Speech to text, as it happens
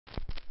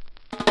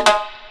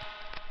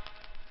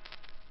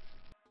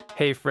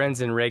Hey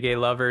friends and reggae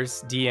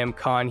lovers, DM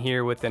Khan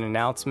here with an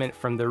announcement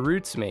from the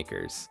Roots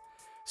Makers.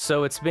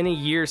 So it's been a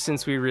year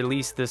since we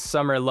released the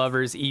Summer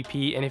Lovers EP,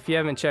 and if you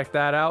haven't checked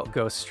that out,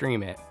 go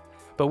stream it.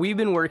 But we've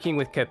been working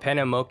with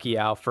Kapena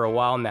Mokiao for a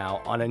while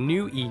now on a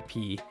new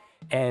EP,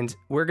 and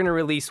we're going to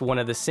release one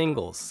of the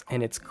singles,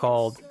 and it's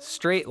called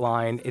Straight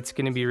Line. It's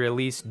going to be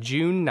released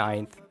June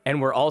 9th,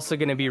 and we're also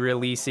going to be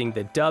releasing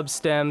the dub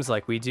stems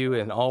like we do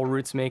in all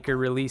Roots Maker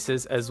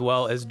releases, as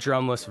well as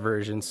drumless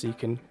versions so you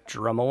can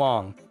drum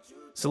along.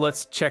 So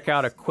let's check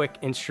out a quick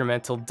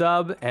instrumental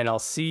dub, and I'll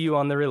see you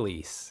on the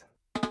release.